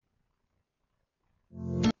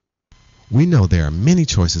We know there are many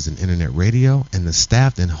choices in internet radio, and the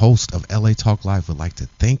staff and host of LA Talk Live would like to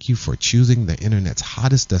thank you for choosing the internet's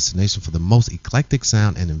hottest destination for the most eclectic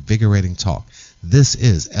sound and invigorating talk. This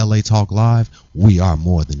is LA Talk Live. We are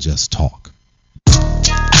more than just talk.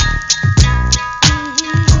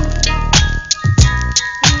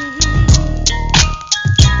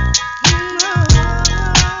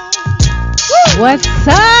 What's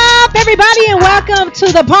up, everybody, and welcome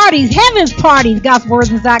to the parties, Heaven's Parties,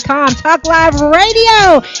 GospelRhythms.com, Talk Live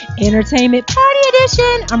Radio, Entertainment Party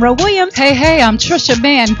Edition. I'm Ro Williams. Hey, I'm Trisha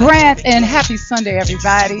Mann Grant, and happy Sunday,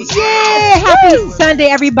 everybody. Yeah, happy Sunday,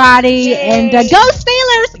 everybody. And go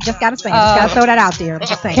Steelers. Just got to say, just got to throw that out there. I'm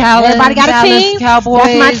just saying. Everybody got a team? Cowboys.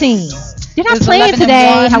 That's my team. They're not playing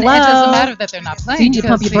today. Hello. It doesn't matter that they're not playing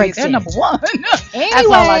because they're number one. Anyway. That's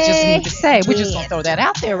all I just need to say. We're just going to throw that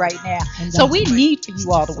out there right now. So we need for you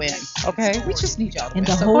all to win, okay? We just need y'all to win. And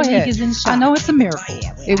the whole league is in shock. I know it's a miracle.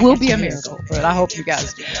 It will be a miracle, but I hope you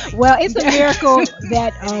guys do. Well, it's a miracle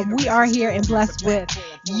that we are here and blessed with.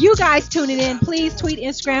 You guys tuning in. Please tweet,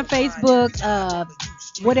 Instagram, Facebook,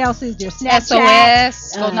 what else is there? Snapchat.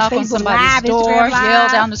 SOS. Go knock on Facebook somebody's Live, door. Instagram Yell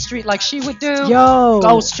Live. down the street like she would do. Yo.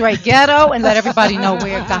 Go straight ghetto and let everybody know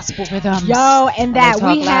where Gospel Rhythms. Yo, and that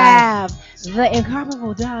we Live. have the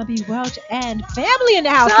incomparable Don B. Welch and family in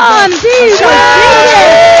the house. Don today. B.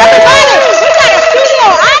 Everybody, we got a studio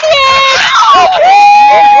audience.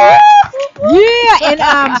 Yeah,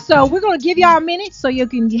 and so we're going to give y'all a minute so you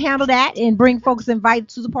can handle that and bring folks invited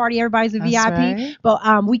to the party. Everybody's a That's VIP. right.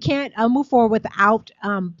 But we can't move forward without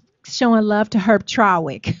showing love to Herb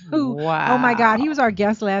Trawick, who, Wow. oh my God, he was our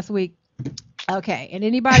guest last week. Okay, and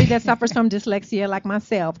anybody that suffers from dyslexia like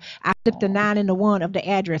myself, I flipped the 9 and the 1 of the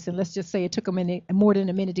address, and let's just say it took him more than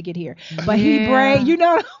a minute to get here. But he brave, you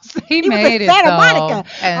know what I'm saying? He was made in it, Santa though. Monica.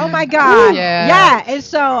 And- Oh my God, Yeah. And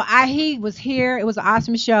so he was here. It was an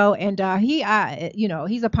awesome show, and he's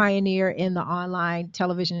a pioneer in the online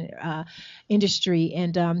television industry,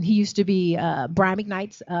 and he used to be Brian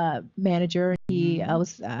McKnight's manager. He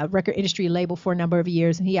was a record industry label for a number of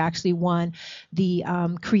years, and he actually won the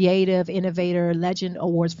Creative Innovator Legend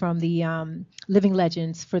Awards from the Living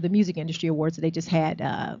Legends for the Music Industry Awards that they just had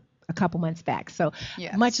a couple months back. So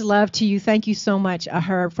Yes. much love to you. Thank you so much,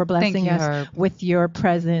 Herb, for blessing us Herb. with your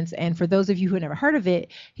presence. And for those of you who have never heard of it,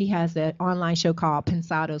 he has an online show called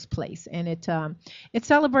Pensado's Place, and it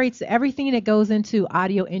celebrates everything that goes into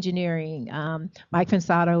audio engineering. Mike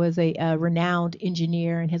Pensado is a renowned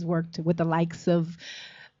engineer and has worked with the likes of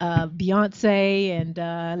Beyonce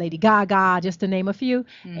and Lady Gaga, just to name a few.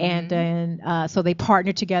 And so they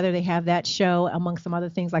partner together. They have that show, among some other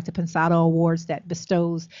things, like the Pensado Awards that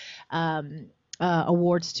bestows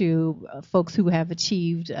awards to folks who have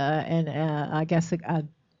achieved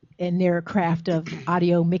in their craft of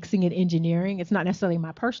audio mixing and engineering. It's not necessarily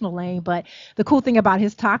my personal lane, but the cool thing about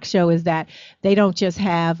his talk show is that they don't just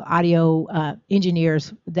have audio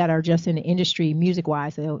engineers that are just in the industry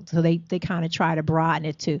music-wise. So they kind of try to broaden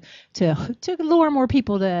it to lure more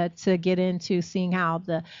people to get into seeing how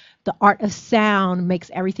the art of sound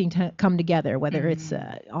makes everything come together, whether it's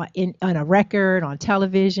on a record, on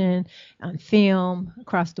television, on film,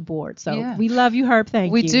 across the board. So we love you, Herb. Thank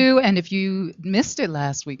you. We do. And if you missed it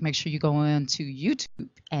last week, make sure you go into YouTube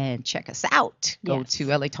and check us out. Go to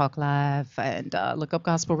LA Talk Live and look up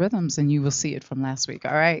Gospel Rhythms, and you will see it from last week.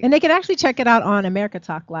 All right. And they can actually check it out on America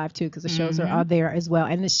Talk Live too, because the shows are out there as well.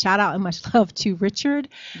 And a shout out and much love to Richard,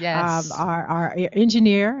 our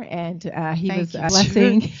engineer, and he was a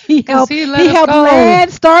blessing. He helped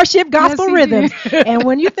land Starship Gospel Rhythms. And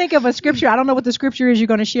when you think of a scripture, I don't know what the scripture is you're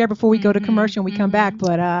going to share before we go to commercial and we come back,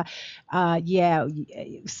 but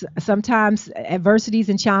sometimes adversities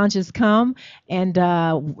and challenges come, and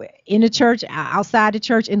in the church, outside the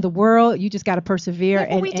church, in the world, you just got to persevere.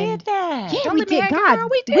 And we did that. Yeah, we did. God, girl,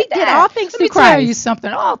 we did did all things through Christ. Let me tell you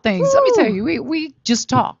something. All things. Let me tell you, we just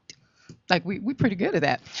talked. Like we pretty good at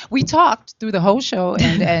that. We talked through the whole show,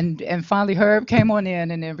 and finally Herb came on in,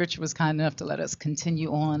 and then Richard was kind enough to let us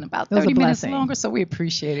continue on about 30 minutes longer. So we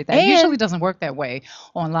appreciated that. It usually doesn't work that way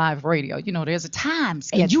on live radio. You know, there's a time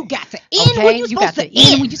schedule. And you got to end when you're supposed to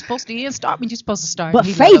end. When you're supposed to end, start when you're supposed to start. But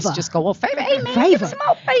he favor. let us just go, favor. Amen. Favor. Some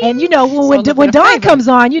more favor. And you know, when Don comes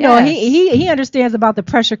on, you know, he understands about the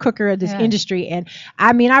pressure cooker of this industry. And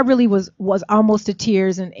I mean, I really was almost to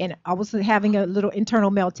tears, and I was having a little internal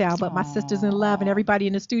meltdown, but my sister sisters in love and everybody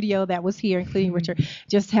in the studio that was here, including Richard,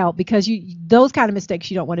 just help because those kind of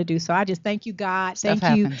mistakes you don't want to do. So I just thank you, God. Stuff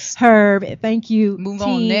Thank you, happens. Herb. Thank you, Move team.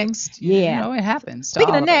 on next. Yeah. It happens.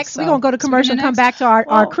 Speaking of next, we're going to go to commercial and come back to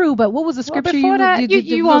our crew. But what was the scripture before that, did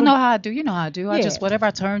you all know how I do. You know how I do. I Yeah. just, whatever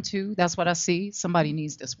I turn to, that's what I see. Somebody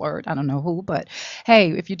needs this word. I don't know who, but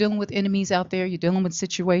hey, if you're dealing with enemies out there, you're dealing with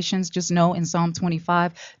situations, just know in Psalm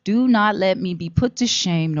 25, do not let me be put to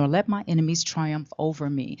shame, nor let my enemies triumph over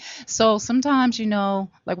me. So sometimes,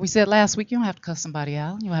 like we said last week, you don't have to cuss somebody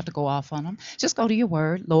out. You don't have to go off on them. Just go to your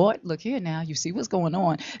word. Lord, look here now. You see what's going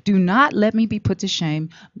on. Do not let me be put to shame,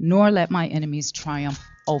 nor let my enemies triumph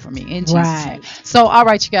over me in Jesus' name. So, all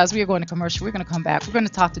right, you guys, we are going to commercial. We're going to come back. We're going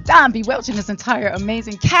to talk to Don B. Welch and his entire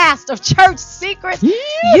amazing cast of Church Secrets. Yeah.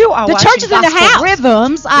 You are the watching church is in the Gospel house.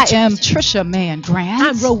 Rhythms. I am Trisha Mann Grant.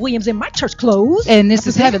 I'm Ro Williams in my church clothes. And this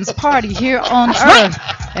is Heaven's Party here on earth.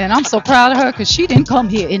 And I'm so proud of her because she didn't come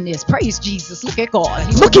here in this. Praise Jesus. Look at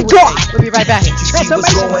God. Look at God. We'll be right back. See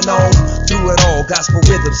what's going on through it all. Gospel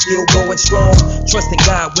rhythm still going strong. Trusting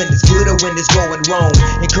God when it's good or when it's going wrong.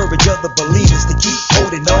 Encourage other believers to keep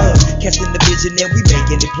holding on. Casting the vision and we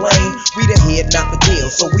making it plain. We the head, not the tail,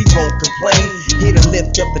 so we won't complain. Here to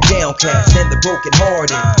lift up the downcast and the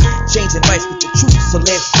brokenhearted. Changing lives with the truth, so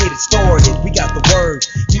let's get it started. We got the word,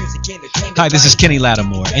 music, entertainment. Hi, this is Kenny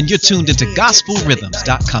Lattimore, and you're tuned into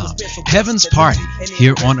GospelRhythms.com. Heaven's Party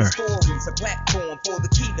here on earth.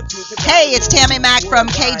 Hey, it's Tammy Mack from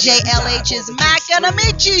KJLH's Mack and a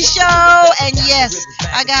Michi Show. And yes,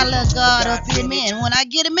 I got a little God up in me. And when I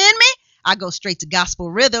get him in me, I go straight to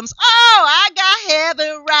Gospel Rhythms. Oh, I got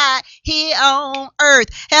heaven right here on earth.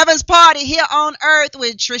 Heaven's Party here on earth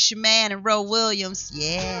with Trisha Mann and Ro Williams.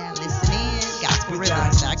 Yeah, listen in.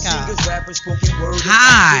 GospelRhythms.com.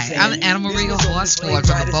 Hi, I'm Anna Maria Horsford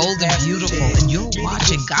from The Bold and Beautiful, and you're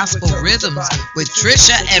watching Gospel Rhythms with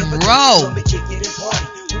Trisha and Ro.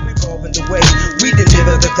 The way we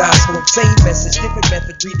deliver the gospel, same message, different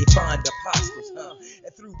method, redefined apostles.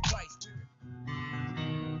 Through Christ.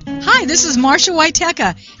 Hi, this is Marsha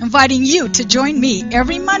Waiteka, inviting you to join me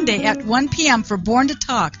every Monday at 1 p.m. for Born to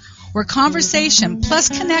Talk, where conversation plus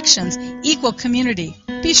connections equal community.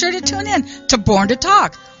 Be sure to tune in to Born to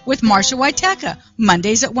Talk with Marsha Waiteka,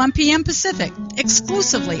 Mondays at 1 p.m. Pacific,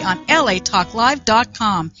 exclusively on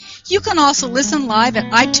LATalkLive.com. You can also listen live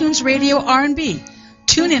at iTunes Radio R&B,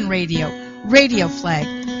 TuneIn Radio, Radio Flag,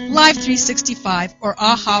 Live 365, or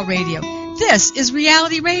AHA Radio. This is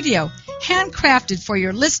Reality Radio, handcrafted for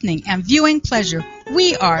your listening and viewing pleasure.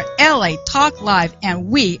 We are LA Talk Live, and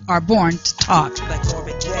we are born to talk.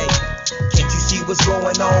 Can't you see what's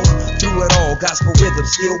going on? Through it all, gospel rhythm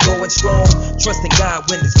still going strong. Trusting God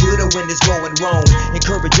when it's good or when it's going wrong.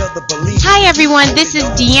 Encourage other believers. Hi everyone, this is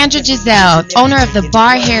Deandra Giselle, owner of the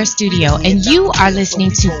Bar Hair Studio, and you are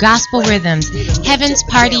listening to Gospel Rhythms, Heaven's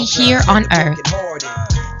Party here on earth.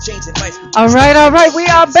 All right, we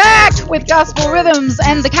are back with Gospel Rhythms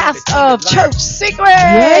and the cast of Church Secrets.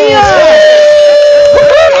 Yeah.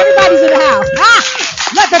 Everybody's in the house.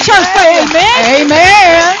 Let the church say amen.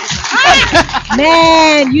 Amen.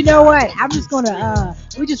 Man, you know what?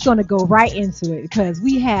 We're just gonna go right into it because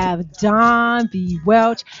we have Don B.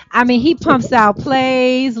 Welch. I mean, he pumps out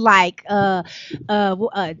plays like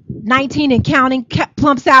 19 and counting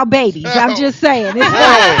pumps out babies. I'm just saying. It's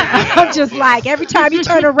I'm just like every time you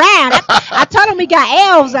turn around, I told him we got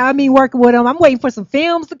elves. Working with him. I'm waiting for some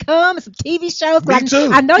films to come and some TV shows. Me too.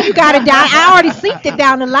 I know you got it down. I already synced it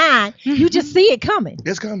down the line. You just see it coming.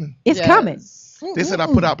 It's coming. It's coming. They said I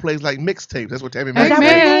put out plays like mixtapes. That's what Tammy Is that Mack what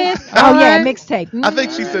said. it is? Oh, yeah, mixtape. I think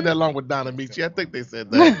she said that along with Donna Michi. I think they said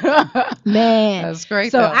that. Man. That's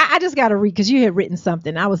great. So I just got to read because you had written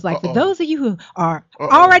something. I was like, for those of you who are Uh-oh.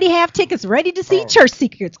 already have tickets ready to see Church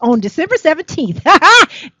Secrets on December 17th.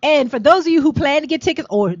 And for those of you who plan to get tickets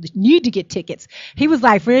or need to get tickets, he was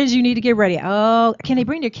like, friends, you need to get ready. Oh, can they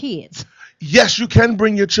bring their kids? Yes, you can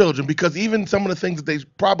bring your children because even some of the things that they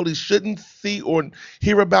probably shouldn't see or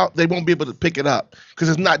hear about, they won't be able to pick it up because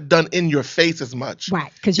it's not done in your face as much.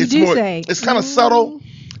 Right, because you do say. It's kind of subtle.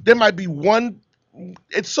 There might be one.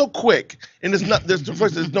 It's so quick, and there's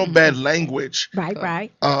no bad language.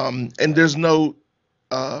 Right. And there's no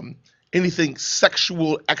anything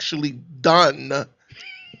sexual actually done.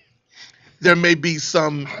 There may be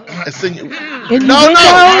some. No, it's not.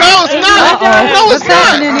 No, it's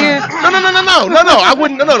not. No. I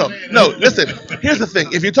wouldn't. No. Listen. Here's the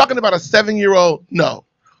thing. If you're talking about a 7-year-old, no.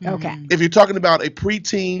 Okay. If you're talking about a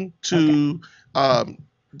preteen to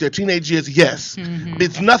their teenage years, yes. Mm-hmm.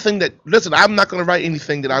 It's nothing that. Listen, I'm not going to write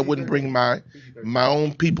anything that I wouldn't bring my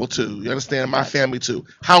own people to. You understand? My family to.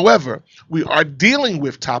 However, we are dealing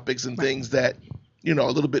with topics and things that a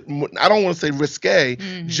little bit more, I don't want to say risque,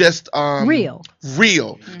 just Real.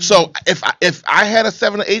 So if I had a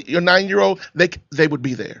 7 or 8 or 9-year-old, they would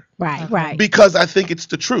be there. Right. Because I think it's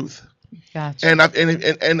the truth. Gotcha. And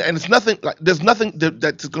it's nothing like, there's nothing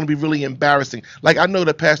that's going to be really embarrassing. Like, I know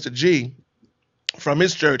that Pastor G from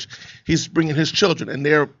his church, he's bringing his children, and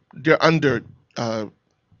they're under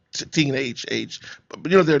teenage age, but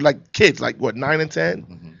they're like kids, like what, 9 and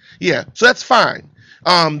 10. Yeah, so that's fine.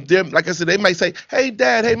 They're, like I said, they might say, "Hey,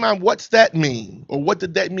 Dad, hey, Mom, what's that mean?" Or "What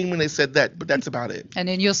did that mean when they said that?" But that's about it. And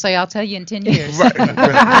then you'll say, "I'll tell you in 10 years."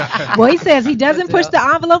 Right. Well, he says he doesn't push the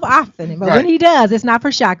envelope often, but when he does, it's not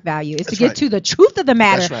for shock value. It's to get to the truth of the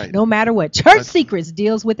matter, no matter what. Church Secrets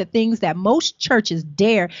deals with the things that most churches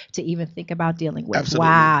dare to even think about dealing with. Absolutely.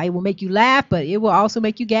 Wow, it will make you laugh, but it will also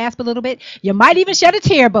make you gasp a little bit. You might even shed a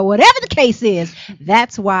tear, but whatever the case is,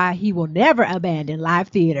 that's why he will never abandon live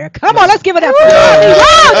theater. Come on, let's give it up for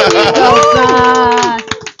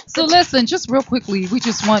So listen, just real quickly, we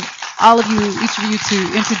just want all of you, each of you,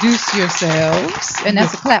 to introduce yourselves, and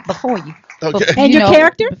that's a clap before you. Okay. And your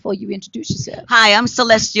character? Before you introduce yourself. Hi, I'm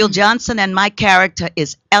Celestial Johnson, and my character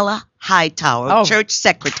is Ella Hightower, church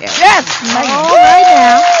secretary. Yes, all right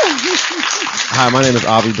now. Hi, my name is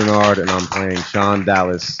Avi Bernard, and I'm playing Sean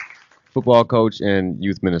Dallas, football coach and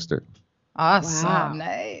youth minister. Awesome, Wow.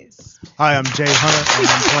 nice. Hi, I'm Jay Hunter, and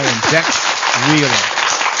I'm playing Dex Wheeler,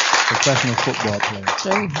 professional football player.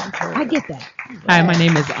 I get that. Hi, my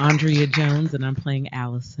name is Andrea Jones, and I'm playing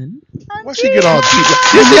Allison. Why she get all cheap?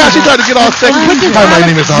 You see how she tried to get all sexy? Hi, my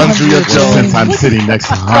name is Andrea Jones. Since I'm sitting next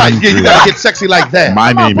to Right, Andrea, yeah, you gotta get sexy like that.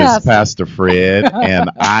 my name is Pastor Fred, and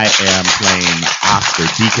I am playing Oscar,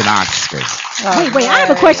 Deacon Oscar. Wait, I have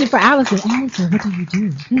a question for Allison. Allison, what do you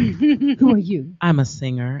do? Who are you? I'm a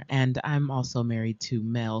singer, and I'm also married to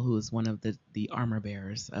Mel, who is one of the armor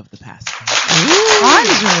bearers of the pastor.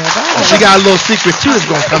 She got a little secret too that's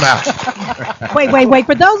gonna come out. Wait.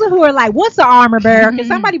 For those who are like, what's an armor bearer? Can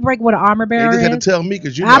somebody break what an armor They bearer just had to is? tell me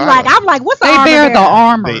because I'm like, what's an armor bearer? They bear the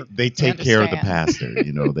armor. They take care of the Understand.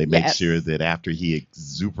 pastor. They make Yes. sure that after he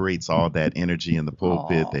exuberates all that energy in the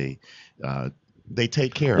pulpit, they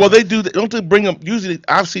take care Well, of they do. Don't they bring them? Usually,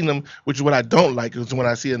 I've seen them, which is what I don't like, is when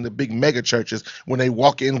I see in the big mega churches when they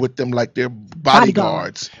walk in with them like they're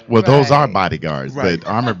bodyguards. it. Well, those are Right. bodyguards, Right. but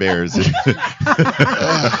armor bearers.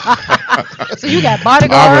 So you got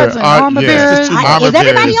bodyguards and armor bearers. Armor Is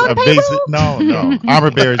everybody bearers on the are payroll? No.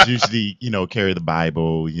 Armor bearers usually, carry the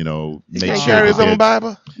Bible. Make They sure carry his that own they're-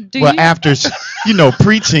 Bible. Well, after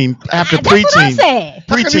preaching, That's what I said.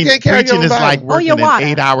 How come you preaching can't carry your own is like Bible? working your an water.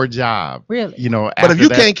 8-hour job. Really? But After if you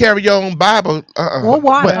that- can't carry your own Bible, Or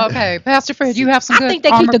water. Okay, Pastor Fred, you have some I good think they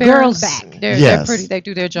keep armor the girls bearers? back. They're Yes. pretty. They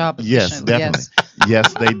do their job Yes, efficiently. definitely.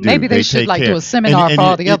 Yes, they do. Maybe they should, take like, do care. a seminar for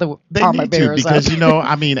all the other they armor need to, bearers out because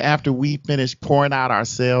there. after we finish pouring out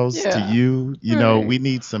ourselves Yeah. to you, Right. we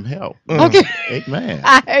need some help. Okay. Amen.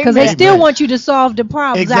 Because they still Amen. want you to solve the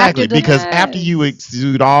problems. Exactly, after the, because after you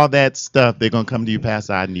exude all that stuff, they're gonna come to you,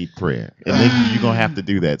 Pastor, I need prayer, and then you're gonna have to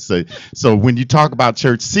do that. So when you talk about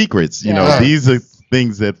church secrets, Yeah. these are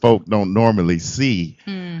things that folk don't normally see.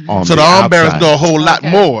 On so the arm bearers outside. know a whole lot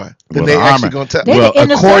more than Well, they the actually armor- gonna tell. They Well, in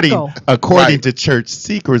the circle. according Right. to church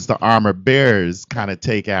secrets, the armor bearers kind of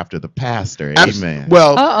take after the pastor. Amen.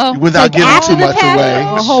 Well, Uh-oh. without Take giving after too the much pastor away.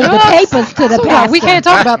 or hold the papers to the So pastor. we can't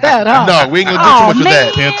talk about that, huh? No, we ain't gonna do too much of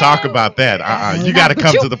that. Can't talk about that. You got to But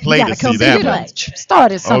come you- to the you plate gotta to come see to that the one. plate.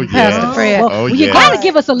 Started some, Oh, yes. Pastor Fred. Oh, you yes. got to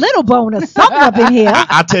give us a little bonus, something up in here.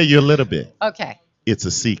 I'll tell you a little bit. Okay. It's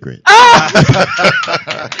a secret.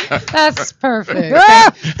 That's perfect.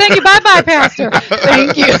 Thank you. Bye-bye, Pastor.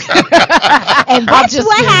 Thank you. And that's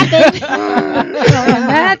what happened. And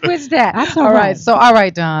that was that. That's all all right. right. So, all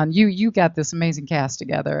right, Don, you got this amazing cast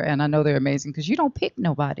together, and I know they're amazing because you don't pick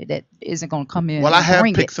nobody that isn't going to come in. Well, I and have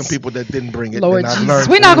bring picked it. some people that didn't bring it. Lord and I've Jesus. learned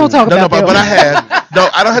We're not gonna talk no, about but them. I have. No,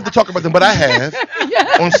 I don't have to talk about them, but I have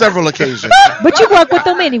on several occasions. But you work with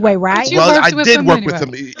them anyway, right? You Well, worked I with did them work anyway. with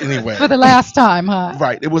them anyway. For the last time, huh?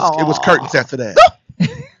 Right. It was curtains after that.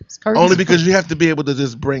 Curtains. Only because you have to be able to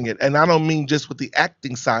just bring it, and I don't mean just with the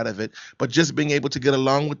acting side of it, but just being able to get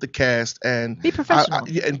along with the cast and Be professional.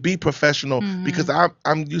 and be professional. Because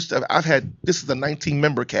I'm used to. I've had this is a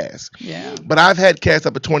 19-member cast, Yeah. but I've had cast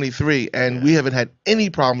up to 23, and we haven't had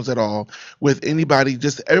any problems at all with anybody.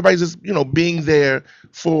 Just everybody's just being there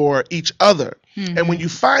for each other. And when you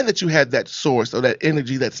find that you had that source or that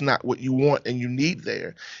energy that's not what you want and you need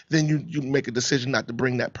there, then you make a decision not to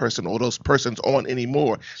bring that person or those persons on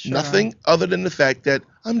anymore. Sure. Nothing other than the fact that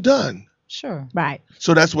I'm done. Sure. Right.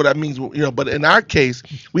 So that's what that means, but in our case,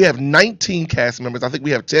 we have 19 cast members. I think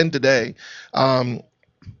we have 10 today.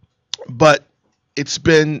 But it's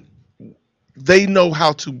been they know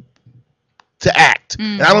how to act.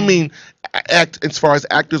 And I don't mean act as far as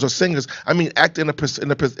actors or singers. I mean act in a position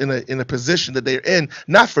that they're in,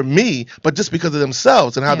 not for me, but just because of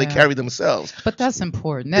themselves and how they carry themselves. But that's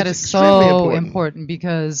important. That It's is extremely so important. important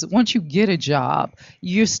because once you get a job,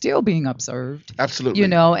 you're still being observed. Absolutely. You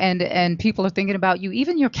know, and people are thinking about you.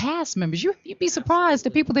 Even your cast members, you'd be surprised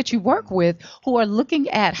the people that you work with who are looking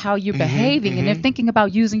at how you're behaving and they're thinking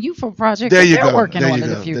about using you for a project There that you they're go. working There on you in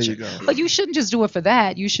the go. There future. you go. But you shouldn't just do it for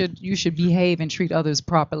that. You should behave and treat others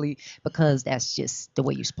properly because that's just the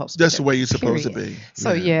way you're supposed to. That's do the way you're supposed to period. be.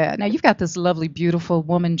 So yeah, now you've got this lovely, beautiful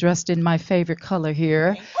woman dressed in my favorite color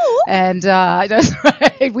here, and that's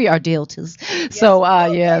right. We are deltas. So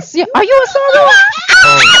yes, yeah. Are you a soror?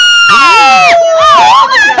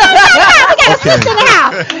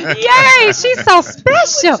 Yay, she's so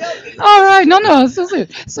special. All right, no.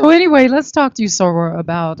 So anyway, let's talk to you, Soror,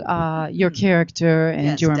 about your character and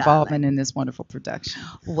Yes, your darling. involvement in this wonderful production.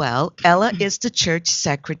 Well, Ella is the church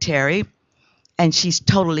secretary, and she's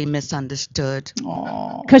totally misunderstood.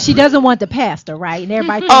 Because she doesn't want the pastor, right? And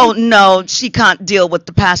everybody. Oh, no, she can't deal with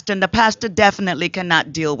the pastor, and the pastor definitely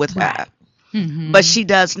cannot deal with her. But she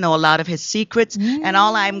does know a lot of his secrets, and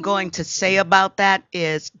all I'm going to say about that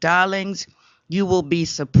is, darlings, you will be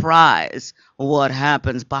surprised what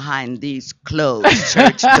happens behind these closed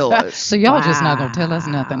church doors. So y'all just not gonna tell us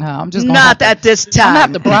nothing, huh? I'm just gonna Not at this I'm gonna have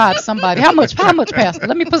time. to bribe somebody. How much, Pastor?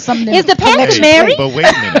 Let me put something in. Is the pastor married? But wait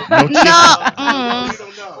a minute. No chicken.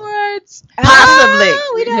 No, What? possibly.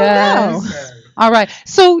 We don't Yes. know. All right.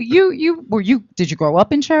 So did you grow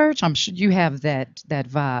up in church? I'm sure you have that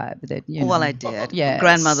vibe that you know. Well, I did. Yes.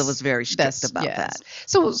 Grandmother was very strict That's about yes. that.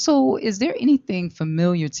 So is there anything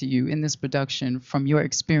familiar to you in this production from your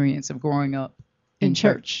experience of growing up in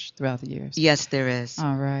church throughout the years? Yes, there is.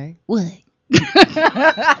 All right. What?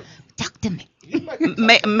 Talk to me.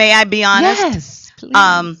 May I be honest? Yes,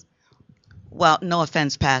 please. Well, no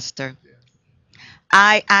offense, Pastor.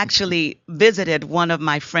 I actually visited one of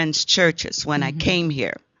my friend's churches when I came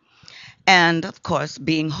here. And of course,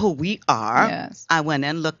 being who we are, Yes. I went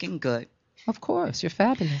in looking good. Of course, you're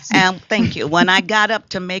fabulous. And thank you. When I got up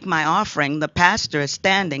to make my offering, the pastor is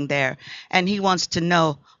standing there and he wants to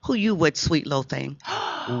know who you with, sweet little thing.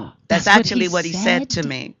 That's actually what he said to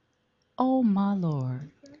me. Oh my Lord.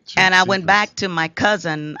 And I went back to my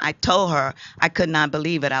cousin. I told her I could not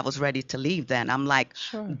believe it. I was ready to leave then. I'm like,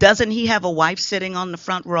 doesn't he have a wife sitting on the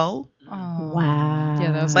front row? Oh. Wow.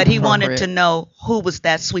 Yeah, that's But he wanted to appropriate. know who was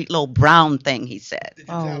that sweet little brown thing, he said.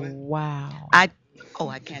 Oh wow.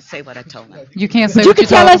 I can't say what I told him. You can't say You what can you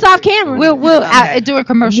tell told us off camera. We'll do a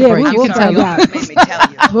commercial Yeah, break. we'll You can tell find out. Let me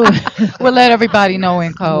tell you. We'll let everybody know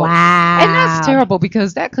in code. Wow. And that's terrible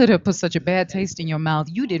because that could have put such a bad taste in your mouth.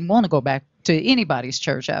 You didn't want to go back to anybody's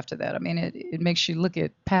church after that. I mean, it makes you look at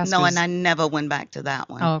pastors. No, and I never went back to that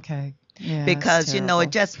one. Okay. Yeah. Because, you know, it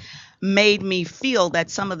just made me feel that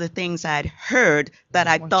some of the things I'd heard that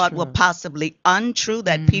I thought were possibly untrue,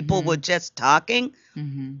 that people were just talking,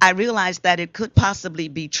 I realized that it could possibly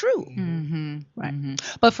be true. Right.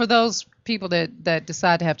 But for those people that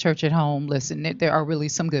decide to have church at home, listen, there are really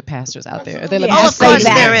some good pastors out there. Let me Oh, just of course say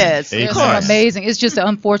that. there is. There's Of some course. amazing. It's just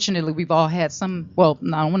unfortunately we've all had some. Well,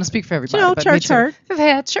 no, I don't want to speak for everybody. but me church too. hurt. We've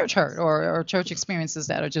had church hurt or church experiences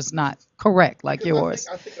that are just not correct, like yours.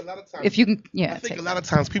 I think a lot of times, If you can, I think a lot of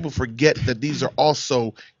times people forget that these are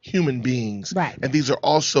also human beings, Right. and these are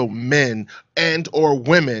also men and or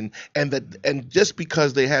women, and just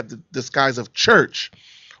because they have the disguise of church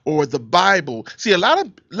or the Bible,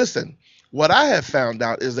 listen. What I have found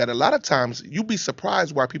out is that a lot of times you'll be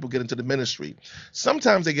surprised why people get into the ministry.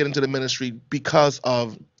 Sometimes they get into the ministry because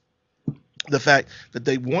of the fact that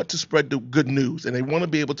they want to spread the good news and they want to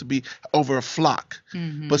be able to be over a flock.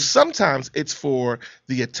 But sometimes it's for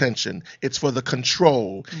the attention, it's for the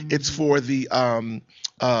control, it's for the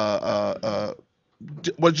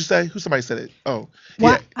what did you say? Somebody said it? Oh,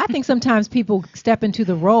 Well, yeah. I think sometimes people step into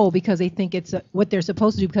the role because they think it's what they're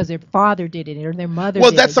supposed to do because their father did it or their mother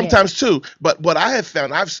Well, did that's it. Yeah. sometimes too. But what I have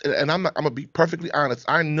found, I'm gonna be perfectly honest.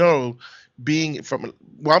 I know, I'm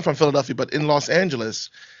from Philadelphia, but in Los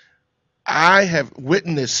Angeles, I have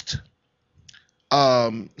witnessed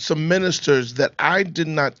some ministers that I did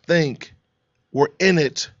not think were in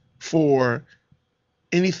it for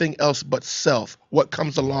anything else but self. What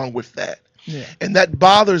comes along with that? Yeah. And that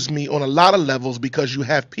bothers me on a lot of levels because you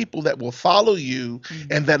have people that will follow you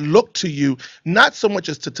and that look to you, not so much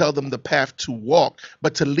as to tell them the path to walk,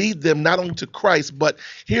 but to lead them not only to Christ, but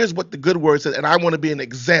here's what the good word says, and I want to be an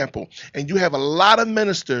example. And you have a lot of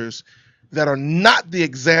ministers that are not the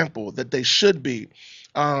example that they should be,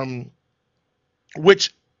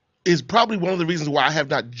 which is probably one of the reasons why I have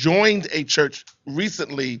not joined a church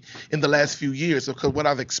recently in the last few years, because what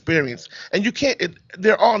I've experienced. And you can't,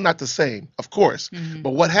 they're all not the same, of course.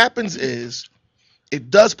 But what happens is it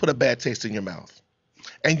does put a bad taste in your mouth.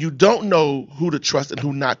 And you don't know who to trust and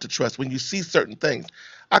who not to trust when you see certain things.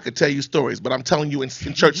 I could tell you stories, but I'm telling you in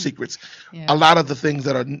church secrets, a lot of the things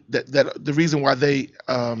that are that the reason why they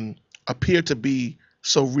appear to be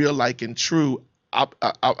so real, like and true,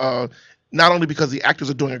 not only because the actors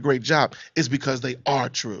are doing a great job, is because they are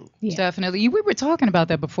true. Definitely. We were talking about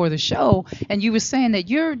that before the show, and you were saying that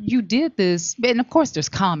you did this, and of course there's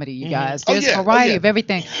comedy, you guys. There's a variety of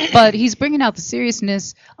everything, but he's bringing out the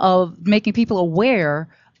seriousness of making people aware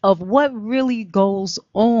of what really goes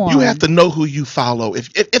on. You have to know who you follow.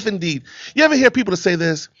 If indeed, you ever hear people to say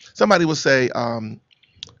this? Somebody will say,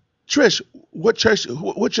 Trish,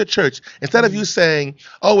 what's your church? Instead of you saying,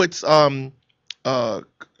 oh, it's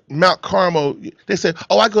Mount Carmel, they say,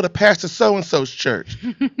 oh, I go to Pastor so-and-so's church.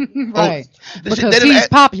 Right. Because he's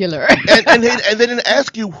popular. and they didn't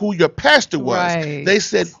ask you who your pastor was. Right. They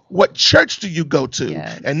said, what church do you go to?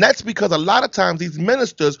 Yes. And that's because a lot of times these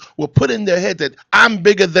ministers will put in their head that I'm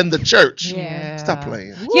bigger than the church. Yeah. Stop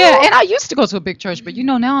playing. Yeah, and I used to go to a big church, but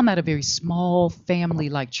now I'm at a very small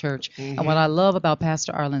family-like church. And what I love about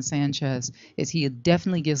Pastor Arlen Sanchez is he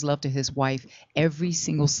definitely gives love to his wife every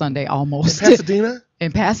single Sunday almost. In Pasadena?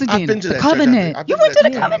 In Pasadena. I've been to The that Covenant. church. You went to the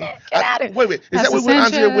Covenant? Get out of it. Wait. Is Pastor that when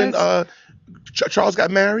Andrea, when Sanchez. Charles got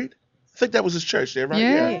married? I think that was his church there, right?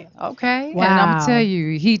 Yeah. Okay. Wow. And I'm gonna tell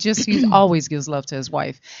you, he always gives love to his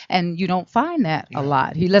wife, and you don't find that a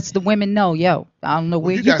lot. He lets the women know, yo, I don't know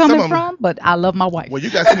where you're coming from, but I love my wife. Well,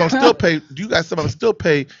 you got some of them still pay. You got some of them still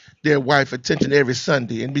pay their wife attention every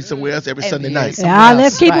Sunday and be somewhere else every Sunday night. Yeah,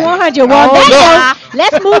 let's keep it 100. Well,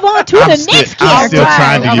 let's move on to the next character. I'm still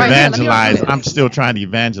trying to evangelize. I'm still trying to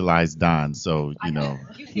evangelize Don. So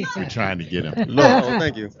we're trying to get him. Look,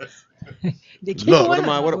 thank you. Look, what am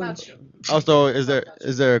I? Also, is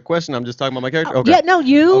there a question? I'm just talking about my character. Okay. Yeah, no,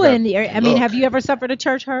 you Okay. and I mean, have you ever suffered a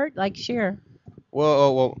church hurt? Like, share.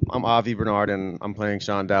 Well, I'm Avi Bernard, and I'm playing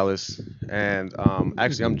Sean Dallas. And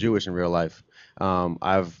actually, I'm Jewish in real life.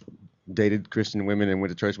 I've dated Christian women and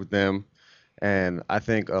went to church with them. And I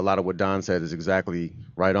think a lot of what Don said is exactly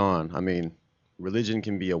right on. I mean, religion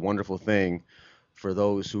can be a wonderful thing for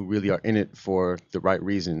those who really are in it for the right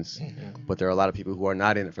reasons. But there are a lot of people who are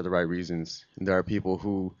not in it for the right reasons. And there are people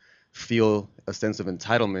who feel a sense of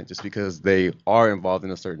entitlement just because they are involved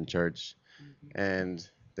in a certain church. And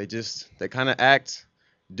they kind of act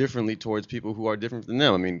differently towards people who are different than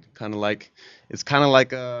them. I mean, it's kind of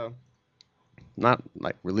like not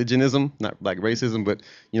like religionism, not like racism, but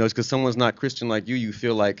it's because someone's not Christian like you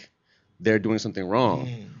feel like they're doing something wrong.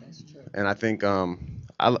 And I think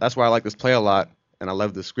that's why I like this play a lot, and I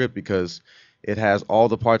love the script because it has all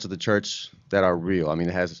the parts of the church that are real. I mean,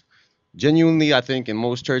 it has genuinely, I think, in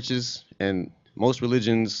most churches and most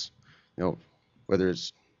religions, whether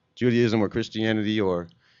it's Judaism or Christianity or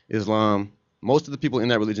Islam, most of the people in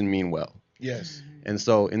that religion mean well. Yes. And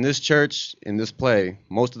so in this church, in this play,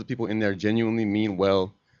 most of the people in there genuinely mean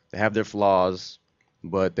well. They have their flaws,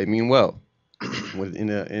 but they mean well. With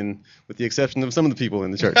the exception of some of the people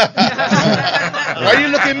in the church. Why you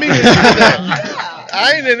look at me?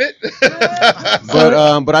 I ain't in it.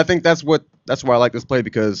 But I think that's why I like this play,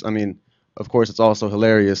 because I mean, of course, it's also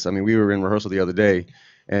hilarious. I mean, we were in rehearsal the other day,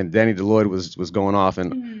 and Danny DeLoyd was going off,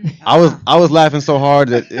 and I was laughing so hard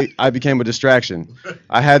that I became a distraction.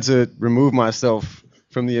 I had to remove myself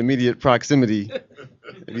from the immediate proximity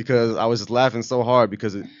because I was just laughing so hard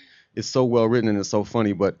because it's so well written and it's so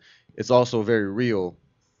funny, but it's also very real.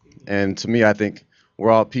 And to me, I think we're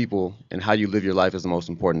all people, and how you live your life is the most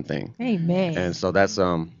important thing. Amen. And so that's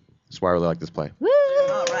why I really like this play. Woo!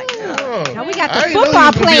 All right. Now we got the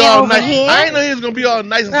football player over here. I didn't know he was gonna be all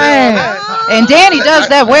nice and say all that. And Danny does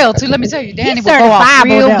that well too. Let me tell you, Danny He's will go off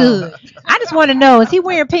real certifiable, good. I just want to know, is he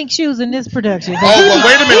wearing pink shoes in this production? Oh, well,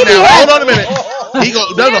 wait a minute now. Hold on a minute.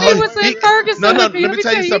 Danny was in Ferguson. No. Let me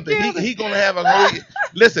tell you something. He gonna have a whole.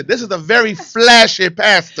 Listen, this is a very flashy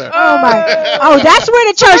pastor. Oh my! Oh, that's where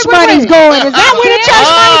the church money's going. Is that where the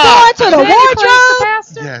church money's going, to the wardrobe?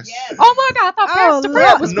 Yes. Oh my God! I thought Pastor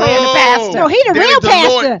Brett was playing the pastor. No, he the Danny real DeLoyd,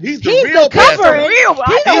 pastor. he's the real covering.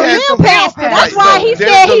 He's the real pastor. That's why he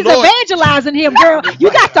said he's evangelizing him, girl.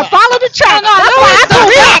 You got to follow the track. That's why I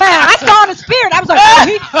told back. I saw the spirit. I was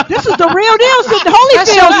like, this is the real deal. So the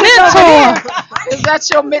Holyfield mentor. Is that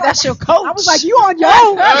That's your coach. I was like, you on your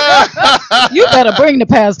own. You better bring the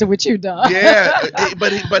pastor with you, Don. Yeah,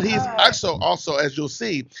 but he's also, as you'll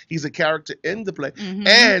see, he's a character in the play.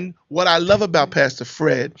 And what I love about Pastor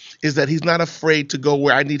Fred is that he's not afraid to go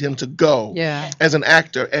where I need him to go. Yeah. As an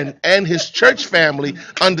actor, and his church family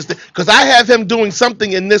understand, because I have him doing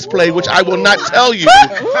something in this play which I will not tell you,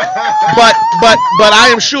 but I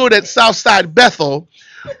am sure that Southside Bethel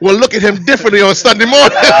will look at him differently on Sunday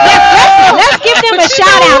morning. Let's give them a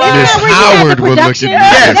shout out. Miss Howard will look at me.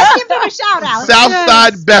 Yes. Let's give them a shout out.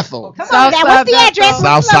 Southside Bethel. Come on, now, what's the address?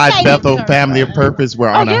 Southside Bethel Family of Purpose. We're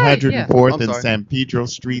on yeah, 104th I'm and sorry. San Pedro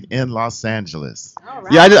Street in Los Angeles.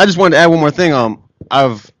 Yeah, I just wanted to add one more thing.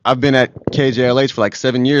 I've been at KJLH for like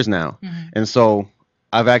 7 years now, and so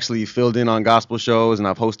I've actually filled in on gospel shows, and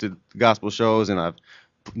I've hosted gospel shows, and I've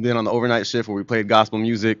been on the overnight shift where we played gospel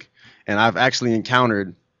music, and I've actually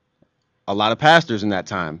encountered a lot of pastors in that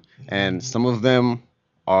time, and some of them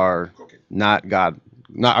are not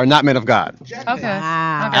men of God. Okay.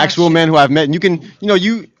 Wow. Actual men who I've met, and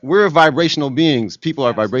we're vibrational beings. People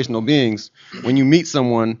are vibrational beings. When you meet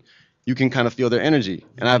someone, you can kind of feel their energy.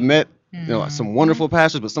 And I've met some wonderful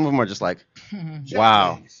pastors, but some of them are just like,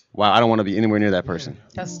 wow, I don't want to be anywhere near that person.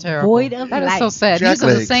 That's terrible. Void of That is life. so sad. Jack These are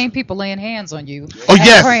the legs. same people laying hands on you. Oh, and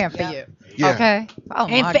yes. praying for you. Yeah. Okay. Oh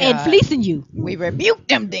my And God. fleecing you. We rebuke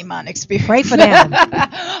them demonic spirits. Pray for them.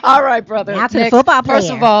 All right, brother. Now to the Next. football First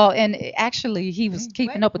player. of all, and actually, he was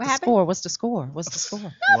keeping up with what the happened? score. What's the score? What's the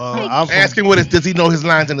score? Well, I'm from, Ask him does he know his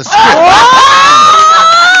lines in the script?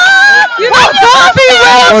 You know, Don be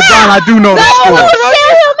well, Don, I do know the score.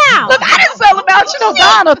 Now. Look, I didn't sell him out. You know,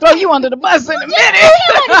 Don will throw you under the bus in a minute.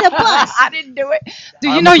 Under the bus. I didn't do it. Do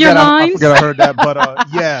you I know your forget I lines? forget I heard that, but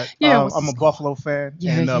yeah, Yeah, I'm a Buffalo fan,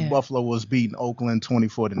 Yeah, and yeah. Buffalo was beating Oakland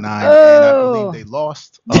 24-9, and I Oh. believe they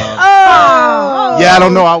lost. Oh. Yeah, I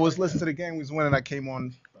don't know. I was listening to the game. We was winning. I came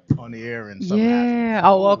on the air and something happened. Yeah.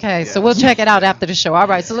 Oh, okay. So Yeah. we'll check it out after the show. All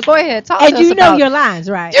right. So go ahead. Talk And to us you know about your lines,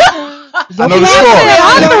 right? I know the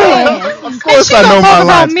Yeah. score. Of course, I know Talk my about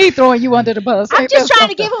lines. me throwing you under the bus. I'm Ain't just that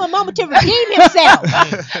trying to something? give him a moment to redeem himself. He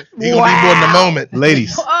gonna need more in the moment.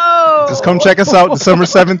 Ladies, Oh. just come check us out December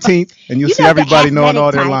 17th, and you'll You see know the everybody knowing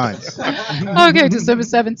all their athletic lines. Okay, December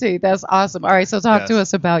 17th. That's awesome. All right, so talk to Yes.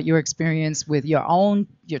 us about your experience with your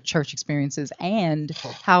church experiences and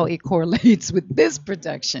how it correlates with this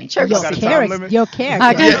production. Church Your got a time character. limit? Your I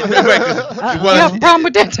character. got- Yeah, right, 'cause- You have a problem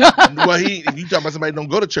with that, Don? well, you talking about somebody don't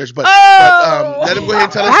go to church, but Oh. let him go ahead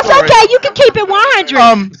and tell his That's story. okay. You can keep it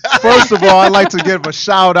 100. First of all, I'd like to give a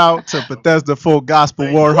shout out to Bethesda Full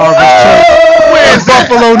Gospel Word Harvest Church in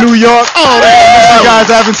Buffalo, New York. Oh, you guys,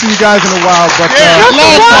 I haven't seen you guys in a while,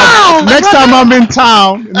 but next time I'm in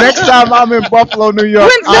town, next time I'm in Buffalo, New York,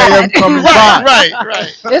 When's I am that? coming by. Right.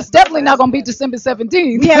 It's definitely not going to be December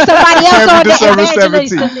 17th. We have somebody else on December the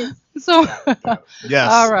evangelist 17th. list. So,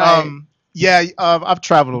 Yes. all right. I've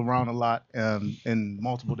traveled around a lot in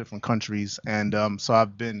multiple different countries, and so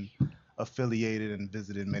I've been affiliated and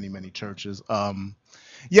visited many churches.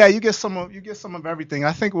 You get some of everything.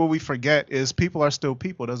 I think what we forget is people are still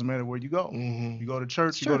people. It doesn't matter where you go. You go to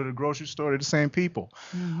church, you go to the grocery store, they're the same people.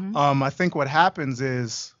 I think what happens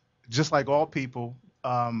is, just like all people,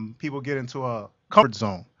 people get into a comfort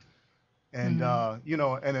zone. And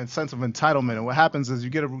and a sense of entitlement. And what happens is you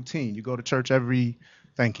get a routine. You go to church every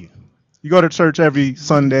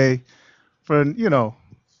Sunday for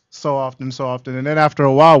so often. And then after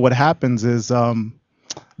a while, what happens is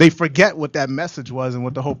they forget what that message was and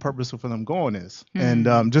what the whole purpose for them going is.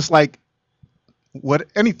 And just like what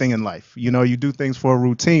anything in life, you do things for a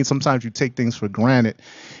routine. Sometimes you take things for granted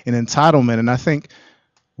in entitlement. And I think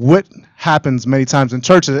what happens many times in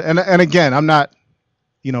churches, and again, I'm not,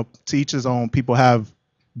 to each his own. People have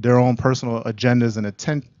their own personal agendas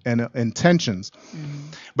and intentions.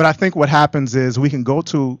 But I think what happens is we can go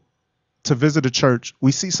to visit a church.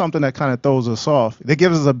 We see something that kind of throws us off. That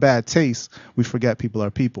gives us a bad taste. We forget people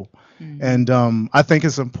are people. And I think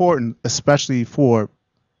it's important, especially for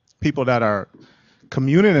people that are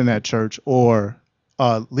communing in that church or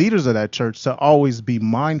leaders of that church, to always be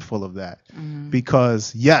mindful of that.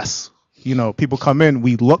 Because yes, people come in,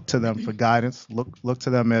 we look to them for guidance, look to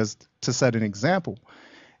them as to set an example.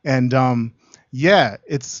 And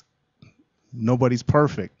it's nobody's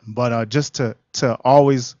perfect, but just to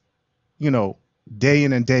always, day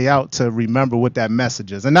in and day out, to remember what that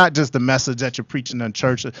message is, and not just the message that you're preaching in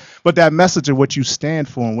church, but that message of what you stand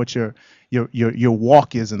for and what your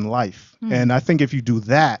walk is in life. And I think if you do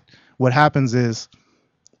that, what happens is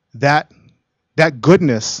that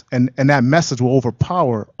goodness and that message will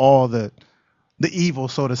overpower all the evil,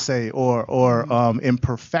 so to say, or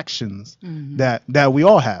imperfections that we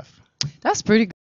all have. That's pretty good.